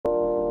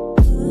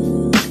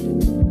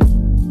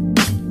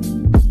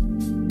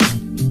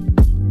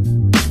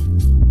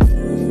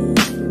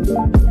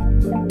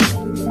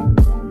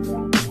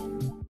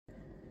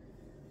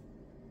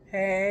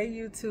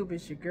YouTube?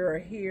 It's your girl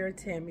here,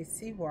 Tammy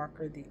C.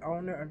 Walker, the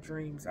owner of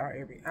Dreams Are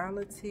a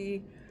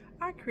Reality.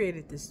 I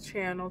created this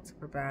channel to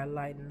provide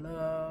light and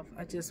love.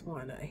 I just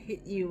want to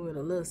hit you with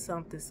a little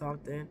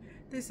something.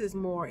 This is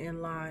more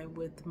in line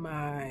with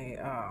my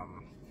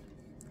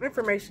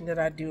information that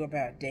I do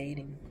about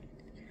dating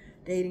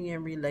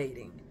and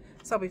relating.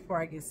 So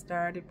before I get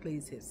started,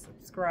 please hit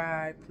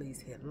subscribe,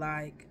 please hit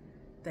like.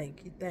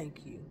 Thank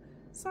you.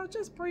 So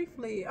just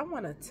briefly, I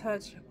want to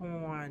touch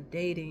on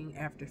dating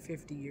after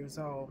 50 years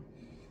old.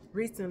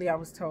 Recently, I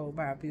was told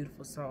by a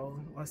beautiful soul,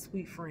 a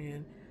sweet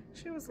friend,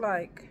 she was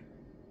like,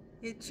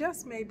 it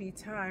just may be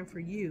time for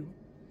you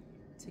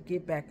to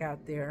get back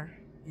out there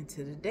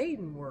into the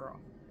dating world.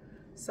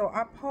 So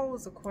I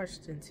pose a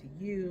question to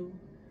you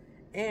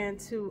and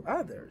to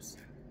others.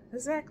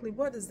 Exactly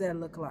what does that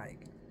look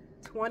like?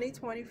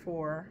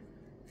 2024,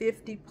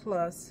 50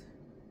 plus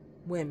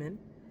women,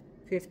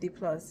 50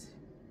 plus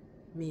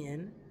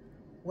men.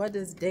 What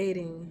does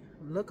dating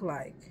look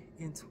like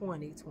in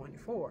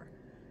 2024?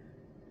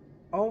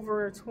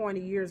 Over 20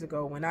 years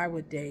ago, when I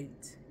would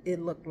date, it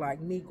looked like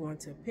me going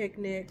to a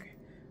picnic,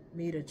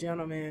 meet a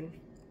gentleman,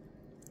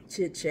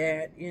 chit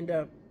chat, end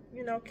up,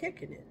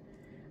 kicking it.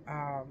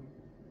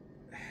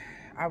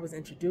 I was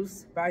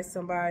introduced by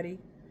somebody,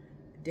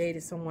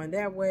 dated someone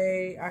that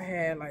way. I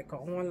had like an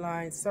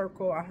online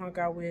circle I hung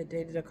out with,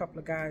 dated a couple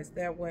of guys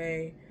that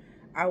way.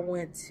 I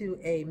went to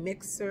a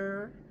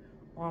mixer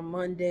on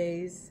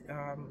Mondays,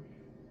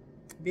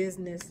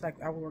 business,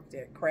 like I worked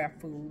at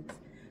Kraft Foods.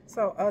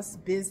 So us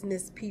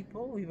business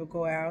people, we would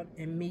go out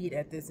and meet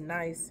at this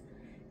nice,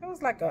 it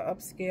was like a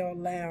upscale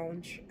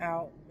lounge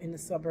out in the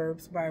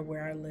suburbs by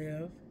where I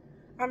live.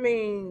 I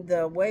mean,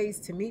 the ways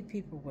to meet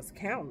people was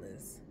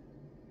countless.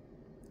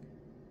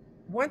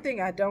 One thing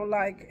I don't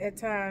like at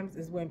times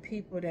is when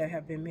people that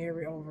have been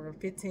married over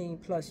 15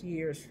 plus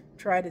years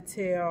try to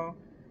tell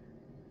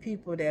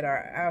people that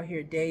are out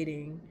here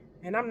dating,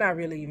 and I'm not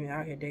really even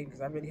out here dating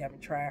because I really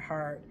haven't tried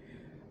hard,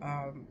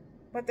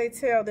 but they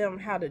tell them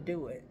how to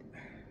do it.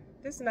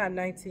 This is not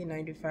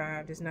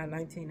 1995, this is not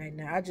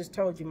 1999. I just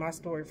told you my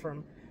story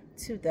from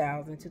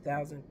 2000,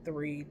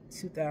 2003,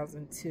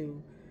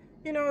 2002.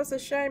 It's a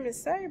shame to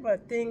say,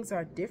 but things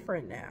are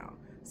different now.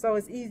 So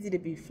it's easy to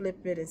be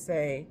flippant and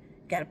say,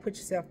 got to put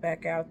yourself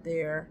back out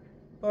there,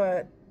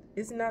 but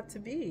it's not to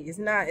be. It's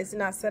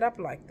not set up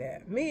like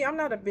that. Me, I'm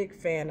not a big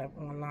fan of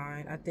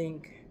online. I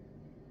think,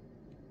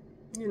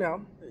 you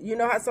know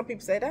how some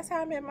people say, that's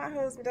how I met my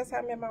husband, that's how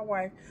I met my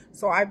wife.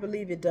 So I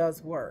believe it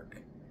does work.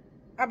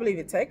 I believe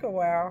it take a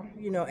while,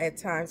 at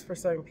times for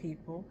certain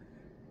people.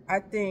 I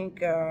think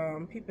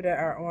people that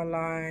are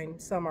online,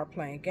 some are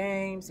playing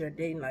games, they're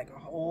dating like a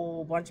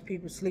whole bunch of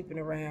people, sleeping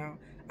around.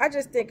 I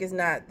just think it's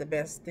not the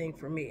best thing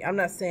for me. I'm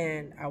not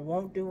saying I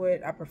won't do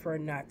it. I prefer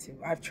not to.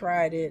 I've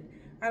tried it.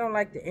 I don't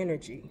like the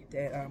energy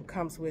that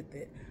comes with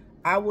it.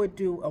 I would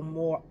do a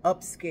more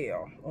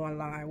upscale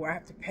online where I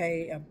have to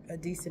pay a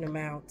decent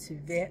amount to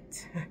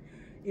vet,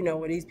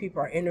 where these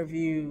people are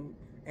interviewed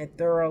and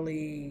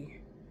thoroughly,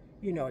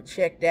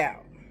 checked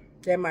out.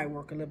 That might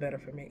work a little better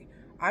for me.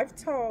 I've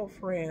told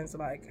friends,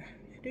 like,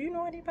 do you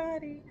know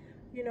anybody?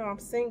 I'm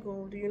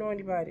single. Do you know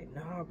anybody?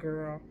 No,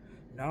 girl.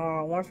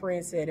 No. One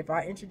friend said, if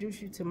I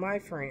introduce you to my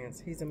friends,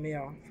 he's a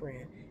male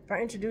friend, if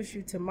I introduce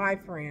you to my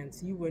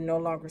friends, you would no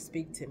longer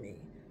speak to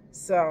me.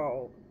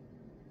 So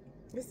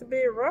it's a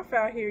bit rough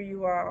out here,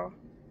 you all.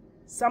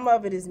 Some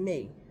of it is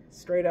me,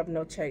 straight up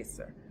no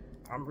chaser.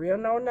 I'm real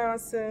no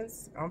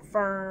nonsense. I'm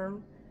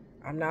firm.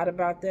 I'm not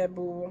about that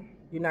bull.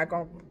 You're not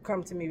going to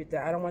come to me with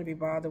that. I don't want to be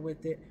bothered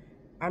with it.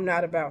 I'm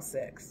not about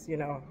sex,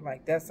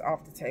 like that's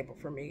off the table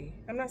for me.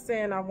 I'm not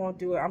saying I won't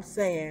do it. I'm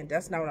saying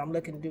that's not what I'm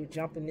looking to do,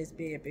 jump in this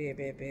bed.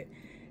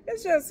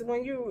 It's just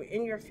when you're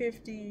in your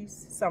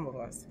 50s, some of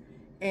us,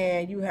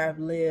 and you have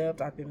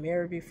lived, I've been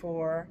married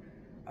before,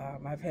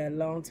 I've had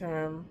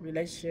long-term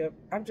relationship.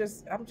 I'm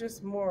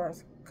just more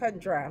cut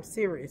and dry. I'm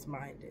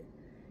serious-minded.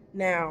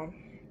 Now,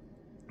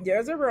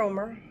 there's a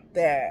rumor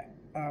that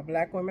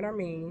black women are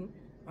mean,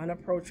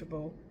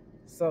 unapproachable.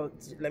 So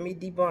let me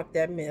debunk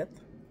that myth.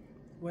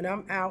 When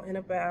I'm out and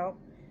about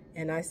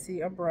and I see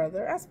a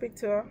brother, I speak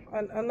to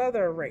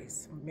another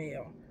race,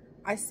 male.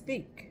 I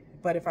speak.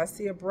 But if I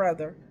see a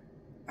brother,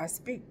 I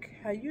speak.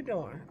 How you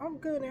doing? I'm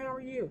good. How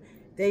are you?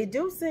 They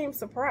do seem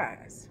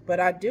surprised,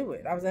 but I do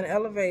it. I was in an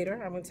elevator.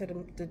 I went to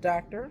the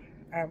doctor.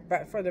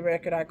 For the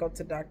record, I go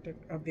to the doctor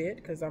a bit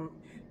because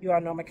you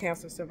all know I'm a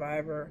cancer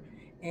survivor.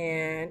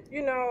 And,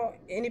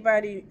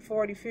 anybody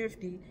 40,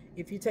 50,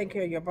 if you take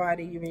care of your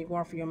body, you're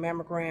going for your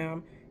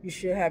mammogram, you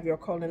should have your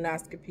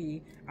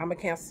colonoscopy. I'm a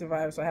cancer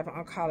survivor, so I have an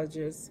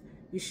oncologist.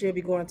 You should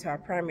be going to our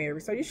primary.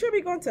 So you should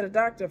be going to the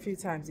doctor a few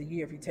times a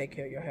year if you take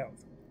care of your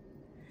health.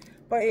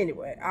 But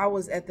anyway, I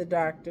was at the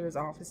doctor's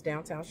office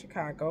downtown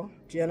Chicago.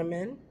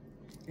 Gentleman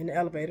in the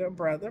elevator, a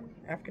brother,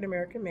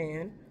 African-American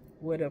man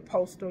with a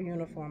postal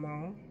uniform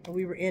on.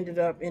 We ended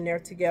up in there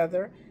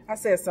together. I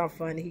said something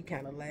funny. He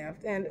kind of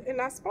laughed.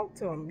 And I spoke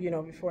to him,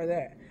 before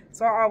that.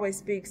 So I always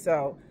speak.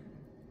 So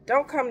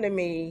don't come to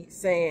me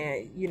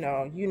saying, you're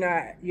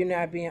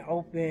not being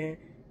open.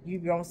 You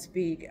don't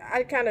speak.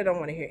 I kind of don't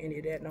want to hear any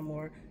of that no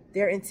more.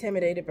 They're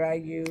intimidated by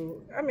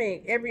you. I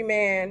mean, every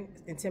man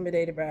is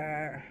intimidated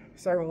by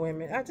certain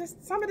women.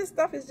 Some of this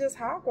stuff is just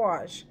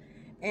hogwash,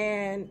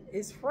 and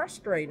it's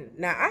frustrating.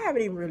 Now, I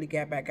haven't even really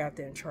got back out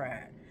there and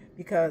tried,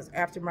 because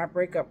after my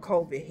breakup,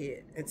 COVID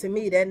hit, and to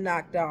me, that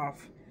knocked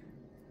off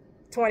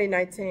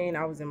 2019.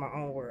 I was in my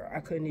own world. I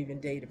couldn't even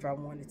date if I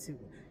wanted to.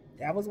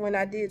 That was when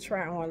I did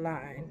try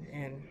online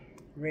and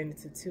ran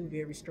into two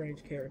very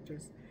strange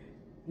characters.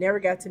 Never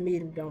got to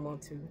meet him, didn't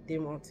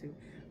want to.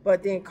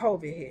 But then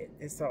COVID hit,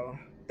 and so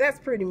that's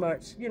pretty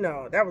much,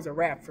 that was a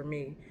wrap for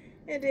me.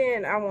 And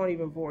then I won't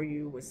even bore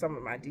you with some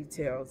of my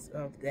details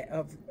of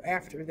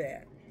after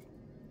that.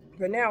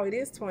 But now it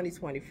is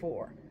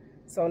 2024.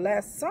 So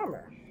last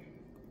summer,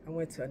 I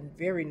went to a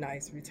very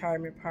nice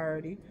retirement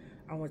party.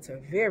 I went to a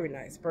very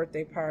nice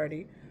birthday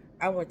party.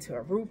 I went to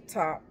a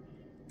rooftop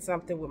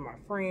something with my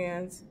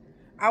friends.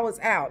 I was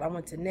out. I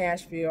went to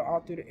Nashville,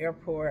 all through the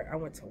airport. I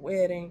went to a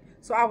wedding.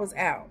 So I was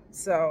out.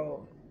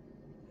 So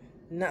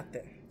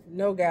nothing.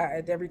 No guy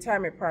at the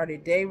retirement party.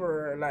 They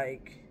were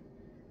like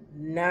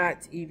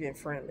not even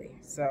friendly.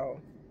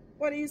 So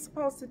what are you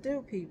supposed to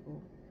do,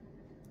 people?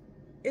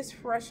 It's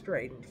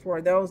frustrating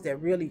for those that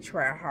really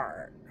try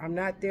hard. I'm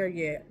not there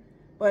yet.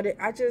 But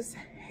I just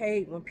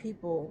hate when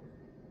people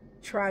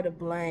try to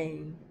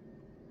blame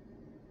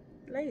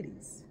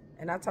ladies.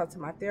 And I talked to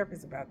my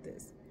therapist about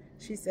this.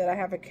 She said, I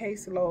have a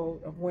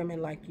caseload of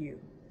women like you.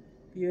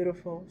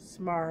 Beautiful,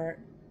 smart,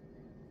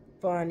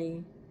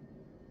 funny,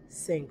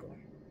 single.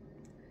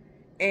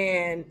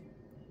 And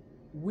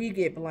we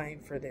get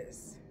blamed for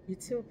this. You're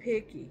too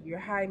picky. You're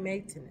high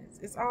maintenance.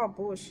 It's all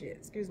bullshit.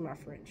 Excuse my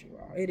French, you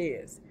all. It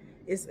is.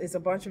 It's a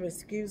bunch of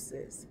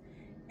excuses.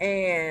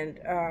 And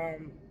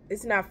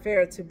it's not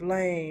fair to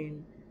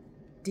blame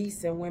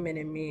decent women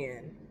and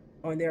men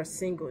on their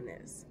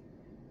singleness.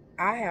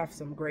 I have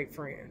some great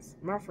friends.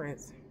 My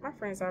friends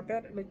are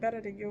look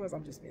better than yours.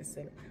 I'm just being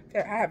silly. I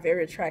have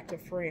very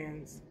attractive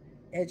friends,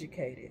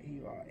 educated.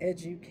 You are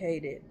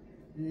educated,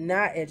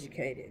 not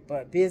educated,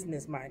 but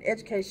business minded.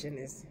 Education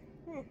is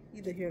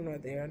either here nor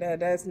there.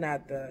 That's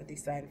not the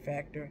deciding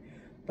factor.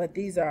 But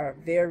these are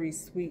very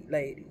sweet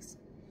ladies.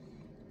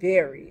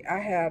 Very. I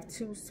have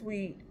two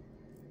sweet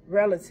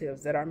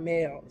relatives that are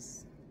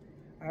males.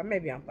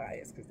 Maybe I'm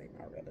biased because they're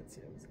my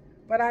relatives.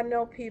 But I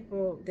know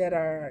people that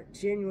are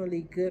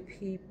genuinely good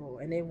people,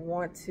 and they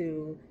want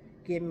to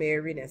get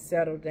married and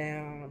settle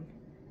down.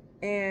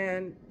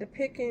 And the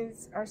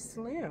pickings are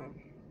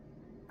slim.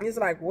 It's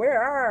like, where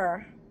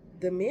are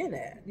the men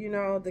at?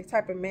 The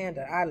type of man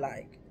that I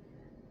like.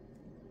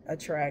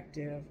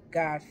 Attractive,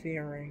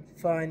 God-fearing,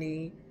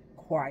 funny,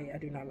 quiet. I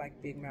do not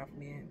like big mouth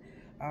men.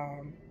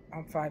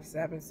 I'm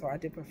 5'7", so I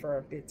do prefer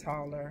a bit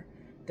taller.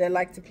 They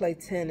like to play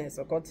tennis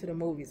or go to the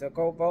movies or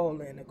go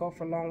bowling or go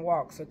for long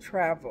walks or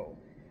travel.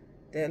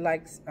 They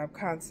like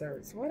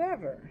concerts,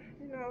 whatever.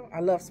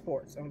 I love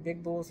sports. I'm a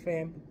big Bulls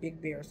fan,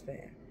 big Bears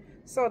fan.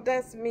 So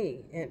that's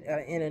me in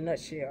a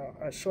nutshell,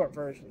 a short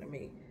version of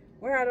me.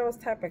 Where are those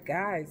type of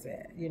guys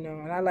at?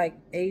 And I like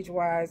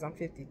age-wise, I'm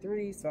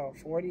 53, so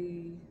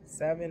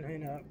 47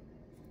 and up.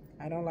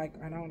 I don't like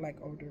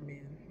older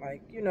men.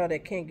 Like,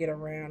 that can't get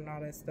around and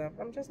all that stuff.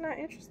 I'm just not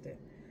interested.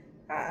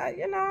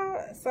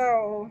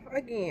 So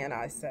again,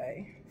 I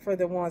say, for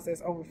the ones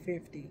that's over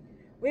 50,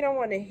 we don't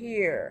want to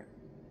hear,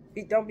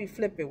 don't be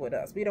flippant with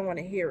us. We don't want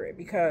to hear it,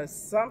 because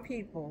some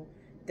people,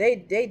 they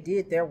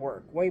did their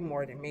work way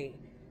more than me,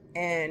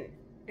 and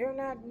they're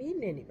not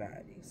meeting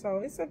anybody. So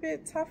it's a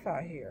bit tough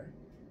out here.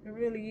 It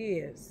really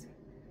is.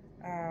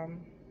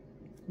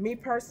 Me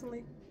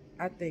personally,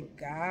 I think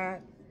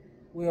God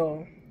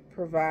will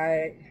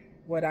provide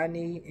what I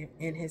need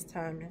in his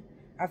timing.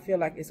 I feel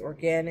like it's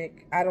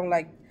organic. I don't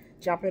like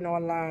jumping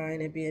online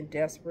and being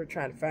desperate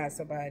trying to find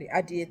somebody.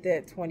 I did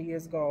that 20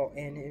 years ago,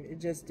 and it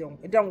just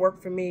don't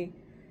work for me.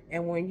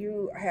 And when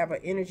you have an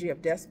energy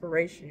of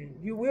desperation,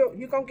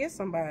 you're gonna get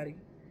somebody,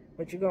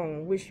 but you're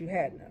gonna wish you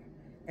hadn't.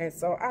 And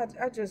so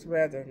I just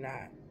rather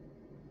not.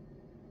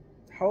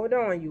 Hold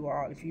on, you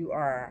all. If you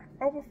are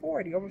over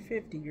 40, over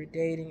 50, you're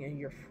dating and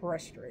you're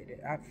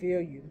frustrated, I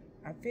feel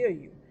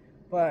you.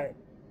 But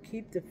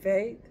keep the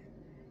faith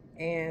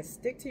and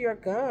stick to your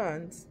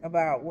guns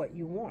about what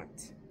you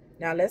want.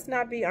 Now, let's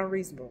not be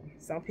unreasonable.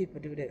 Some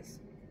people do this.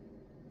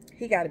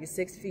 He got to be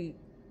 6 feet,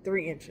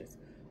 3 inches.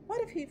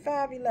 What if he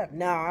 5'11"?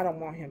 No, I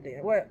don't want him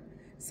there. Well,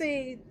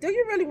 see, do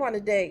you really want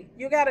to date?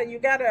 You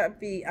gotta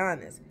be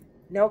honest.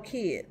 No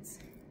kids.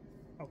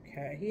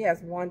 Okay, he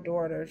has one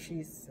daughter.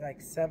 She's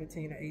like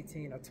 17 or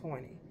 18 or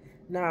 20.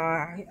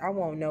 Nah, I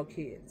want no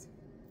kids.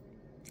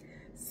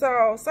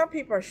 So some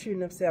people are shooting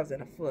themselves in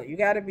the foot. You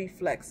got to be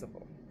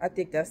flexible. I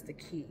think that's the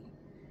key.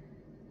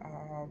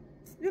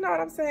 You know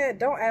what I'm saying?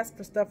 Don't ask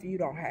for stuff you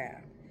don't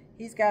have.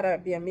 He's got to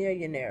be a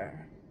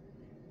millionaire.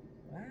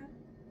 What?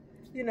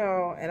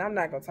 And I'm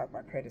not going to talk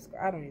about credit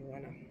score. I don't even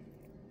want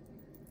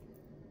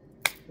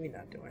to. We're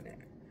not doing that.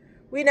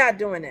 We're not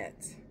doing that.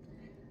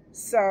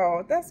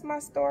 So that's my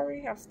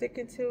story. I'm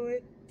sticking to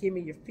it. Give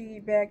me your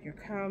feedback, your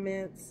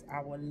comments.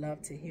 I would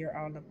love to hear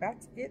all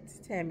about it.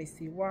 Tammy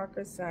C.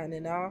 Walker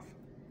signing off.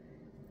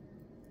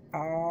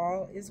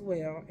 All is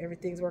well.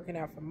 Everything's working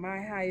out for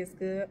my highest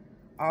good.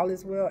 All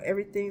is well.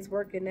 Everything's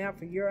working out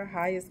for your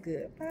highest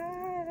good.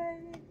 Bye.